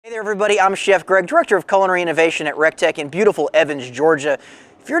Hey there everybody, I'm Chef Greg, Director of Culinary Innovation at recteq in beautiful Evans, Georgia.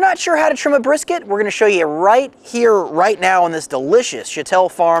 If you're not sure how to trim a brisket, we're going to show you right here, right now on this delicious Chattel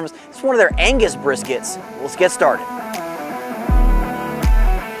Farms. It's one of their Angus briskets. Let's get started.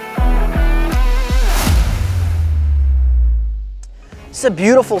 It's a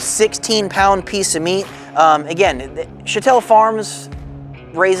beautiful 16-pound piece of meat. Again, Chattel Farms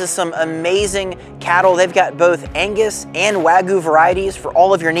raises some amazing cattle. They've got both Angus and Wagyu varieties for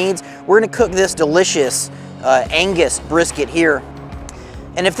all of your needs. We're gonna cook this delicious Angus brisket here.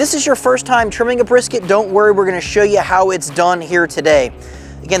 And if this is your first time trimming a brisket, don't worry, we're gonna show you how it's done here today.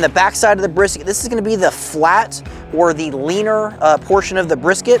 Again, the back side of the brisket, this is gonna be the flat or the leaner portion of the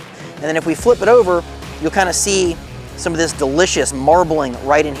brisket. And then if we flip it over, you'll kind of see some of this delicious marbling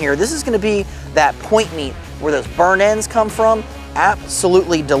right in here. This is gonna be that point meat where those burn ends come from.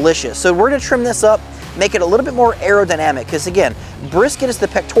 Absolutely delicious. So we're gonna trim this up, make it a little bit more aerodynamic, because again, brisket is the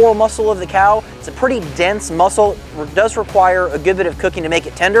pectoral muscle of the cow. It's a pretty dense muscle. It does require a good bit of cooking to make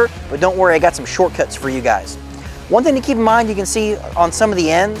it tender, but don't worry, I got some shortcuts for you guys. One thing to keep in mind, you can see on some of the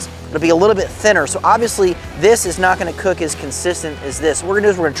ends, it'll be a little bit thinner. So obviously this is not gonna cook as consistent as this. What we're gonna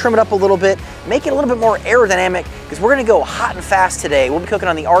do is we're gonna trim it up a little bit, make it a little bit more aerodynamic, because we're gonna go hot and fast today. We'll be cooking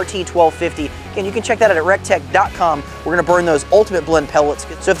on the RT1250. Again, you can check that out at recteq.com. We're gonna burn those ultimate blend pellets.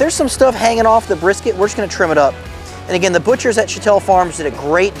 So if there's some stuff hanging off the brisket, we're just gonna trim it up. And again, the butchers at Chattel Farms did a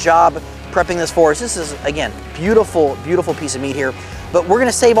great job prepping this for us. This is, again, beautiful, beautiful piece of meat here. But we're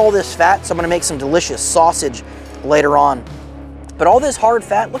gonna save all this fat, so I'm gonna make some delicious sausage later on. But all this hard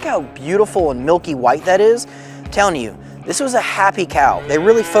fat, look how beautiful and milky white that is. I'm telling you, this was a happy cow. They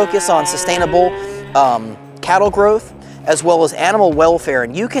really focus on sustainable cattle growth as well as animal welfare,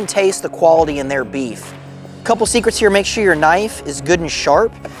 and you can taste the quality in their beef. Couple secrets here: make sure your knife is good and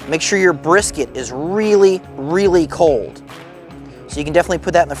sharp. Make sure your brisket is really, really cold. So you can definitely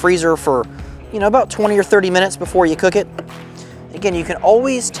put that in the freezer for, you know, about 20 or 30 minutes before you cook it. Again, you can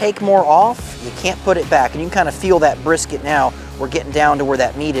always take more off. You can't put it back, and you can kind of feel that brisket now. We're getting down to where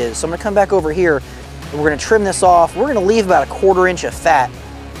that meat is. So I'm gonna come back over here and we're gonna trim this off. We're gonna leave about a 1/4 inch of fat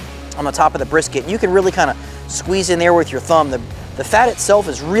on the top of the brisket. You can really kind of squeeze in there with your thumb. The fat itself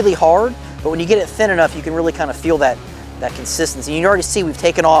is really hard, but when you get it thin enough, you can really kind of feel that consistency. You can already see we've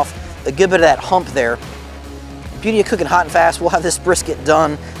taken off a good bit of that hump there. The beauty of cooking hot and fast, we'll have this brisket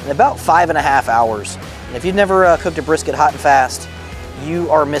done in about 5.5 hours. And if you've never cooked a brisket hot and fast,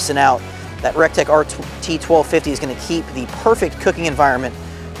 you are missing out. That recteq RT1250 is going to keep the perfect cooking environment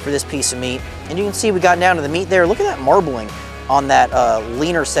for this piece of meat. And you can see we got down to the meat there. Look at that marbling on that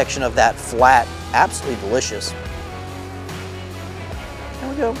leaner section of that flat. Absolutely delicious. There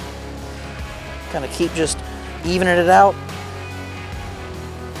we go. Kind of keep just evening it out.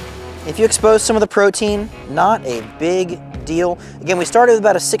 If you expose some of the protein, not a big deal. Again, we started with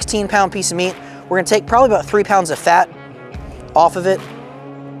about a 16-pound piece of meat. We're going to take probably about 3 pounds of fat off of it.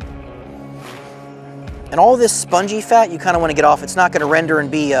 And all this spongy fat, you kind of want to get off. It's not going to render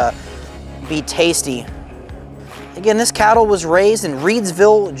and be tasty. Again, this cattle was raised in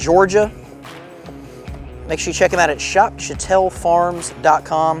Reedsville, Georgia. Make sure you check them out at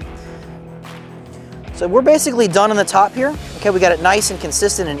shopchattelfarms.com. So we're basically done on the top here. Okay, we got it nice and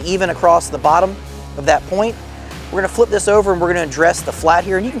consistent and even across the bottom of that point. We're gonna flip this over and we're gonna address the flat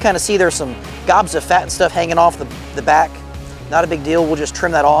here. And you can kind of see there's some gobs of fat and stuff hanging off the back. Not a big deal, we'll just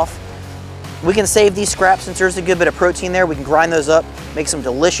trim that off. We can save these scraps since there's a good bit of protein there. We can grind those up, make some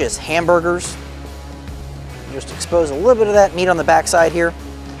delicious hamburgers. Just expose a little bit of that meat on the back side here.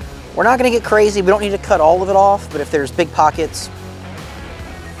 We're not gonna get crazy. We don't need to cut all of it off, but if there's big pockets.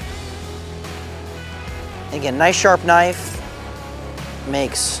 Again, nice sharp knife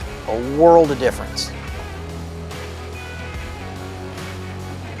makes a world of difference.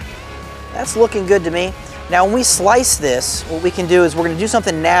 That's looking good to me. Now when we slice this, what we can do is we're gonna do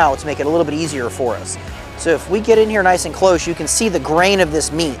something now to make it a little bit easier for us. So if we get in here nice and close, you can see the grain of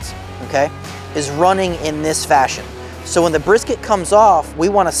this meat, okay, is running in this fashion. So when the brisket comes off, we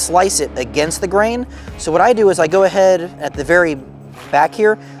wanna slice it against the grain. So what I do is I go ahead at the very back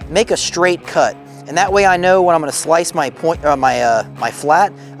here, make a straight cut. And that way I know when I'm gonna slice my my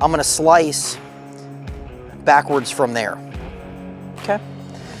flat, I'm gonna slice backwards from there, okay?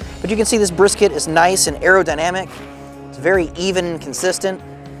 But you can see this brisket is nice and aerodynamic. It's very even and consistent.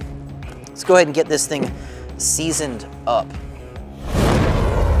 Let's go ahead and get this thing seasoned up.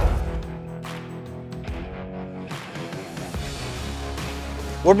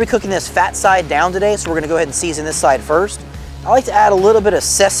 We'll be cooking this fat side down today, so we're gonna go ahead and season this side first. I like to add a little bit of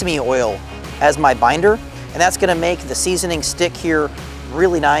sesame oil as my binder, and that's gonna make the seasoning stick here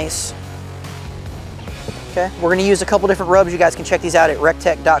really nice. Okay, we're gonna use a couple different rubs. You guys can check these out at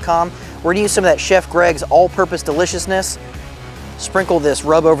recteq.com. We're gonna use some of that Chef Greg's all-purpose deliciousness. Sprinkle this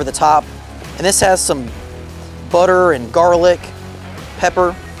rub over the top. And this has some butter and garlic,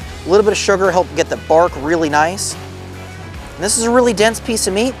 pepper, a little bit of sugar, help get the bark really nice. And this is a really dense piece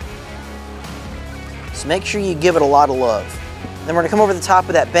of meat, so make sure you give it a lot of love. Then we're gonna come over the top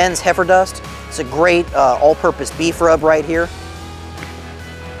with that Ben's heifer dust. It's a great all-purpose beef rub right here.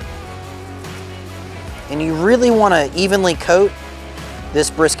 And you really wanna evenly coat this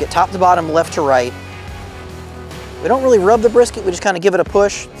brisket, top to bottom, left to right. We don't really rub the brisket, we just kind of give it a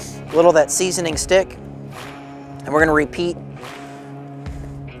push, a little of that seasoning stick. And we're gonna repeat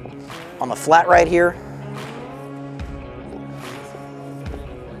on the flat right here.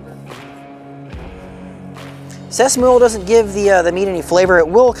 Sesame oil doesn't give the meat any flavor. It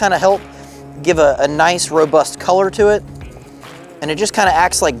will kind of help give a nice, robust color to it. And it just kind of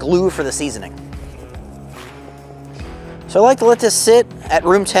acts like glue for the seasoning. So I like to let this sit at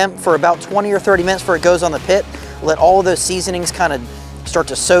room temp for about 20 or 30 minutes before it goes on the pit. Let all of those seasonings kind of start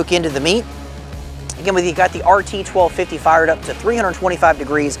to soak into the meat. Again, we've got the RT1250 fired up to 325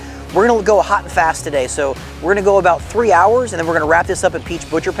 degrees. We're gonna go hot and fast today. So we're gonna go about 3 hours, and then we're gonna wrap this up in peach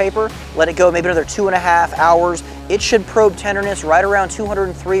butcher paper, let it go maybe another 2.5 hours. It should probe tenderness right around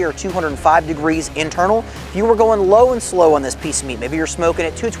 203 or 205 degrees internal. If you were going low and slow on this piece of meat, maybe you're smoking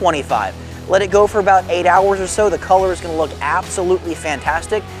at 225, let it go for about 8 hours or so. The color is gonna look absolutely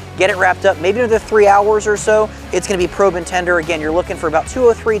fantastic. Get it wrapped up, maybe another 3 hours or so. It's gonna be probe and tender. Again, you're looking for about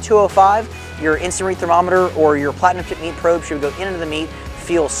 203, 205. Your instant read thermometer or your platinum tip meat probe should go into the meat.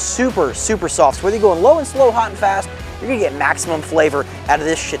 Feel super, super soft. So whether you're going low and slow, hot and fast, you're gonna get maximum flavor out of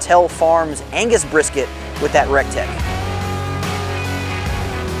this Chattel Farms Angus brisket with that recteq.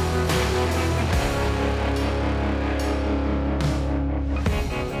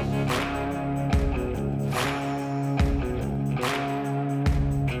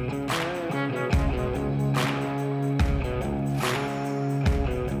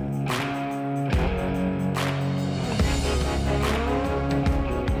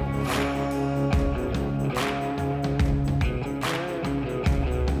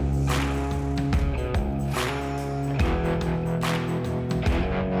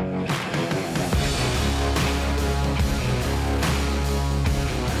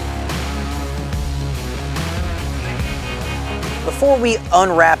 Before we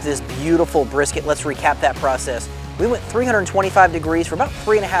unwrap this beautiful brisket, let's recap that process. We went 325 degrees for about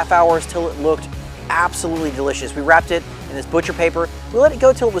 3.5 hours till it looked absolutely delicious. We wrapped it in this butcher paper. We let it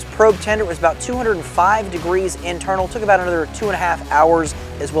go till it was probe tender. It was about 205 degrees internal. Took about another 2.5 hours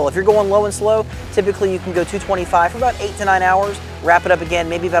as well. If you're going low and slow, typically you can go 225 for about 8 to 9 hours. Wrap it up again,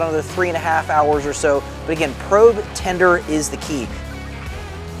 maybe about another 3.5 hours or so. But again, probe tender is the key.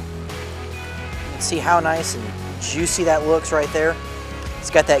 Let's see how nice and juicy that looks right there. It's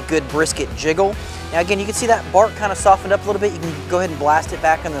got that good brisket jiggle. Now again, you can see that bark kind of softened up a little bit. You can go ahead and blast it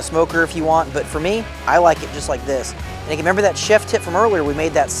back in the smoker if you want, but for me, I like it just like this. And again, remember that chef tip from earlier, we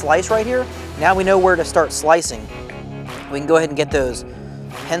made that slice right here? Now we know where to start slicing. We can go ahead and get those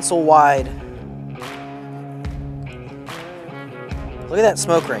pencil wide. Look at that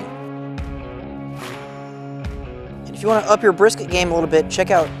smoke ring. And if you want to up your brisket game a little bit,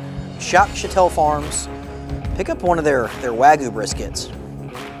 check out Shop Chattel Farms. Pick up one of their Wagyu briskets.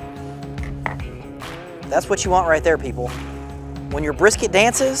 That's what you want right there, people. When your brisket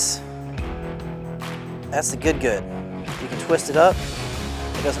dances, that's the good. You can twist it up,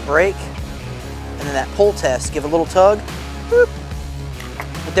 it doesn't break. And then that pull test, give a little tug. Whoop.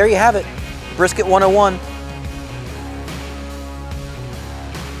 But there you have it, Brisket 101.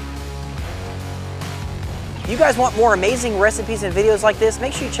 If you guys want more amazing recipes and videos like this,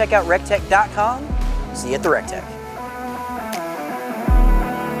 make sure you check out recteq.com. See you at the recteq.